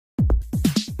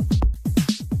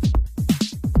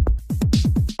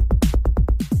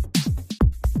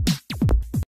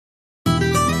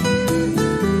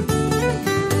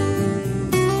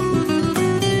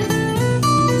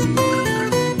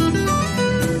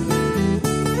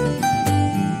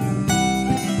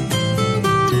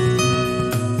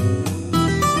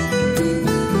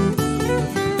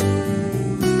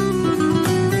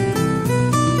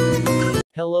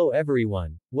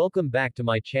everyone, welcome back to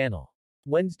my channel.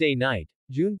 Wednesday night,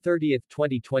 June 30,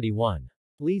 2021.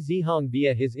 Li Zihong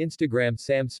via his Instagram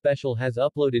Sam Spexial has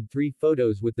uploaded 3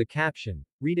 photos with the caption,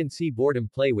 "Read and see boredom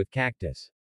play with cactus."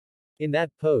 In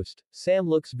that post, Sam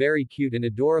looks very cute and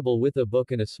adorable with a book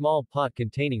and a small pot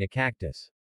containing a cactus.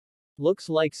 Looks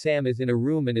like Sam is in a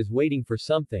room and is waiting for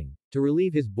something. To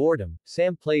relieve his boredom,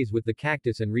 Sam plays with the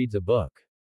cactus and reads a book.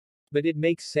 But it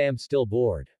makes Sam still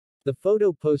bored. The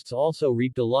photo posts also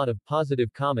reaped a lot of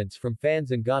positive comments from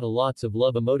fans and got a lots of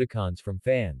love emoticons from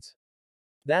fans.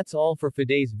 That's all for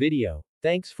today's video.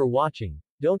 Thanks for watching.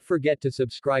 Don't forget to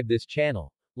subscribe this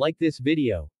channel, like this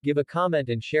video, give a comment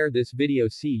and share this video.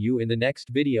 See you in the next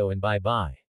video and bye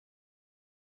bye.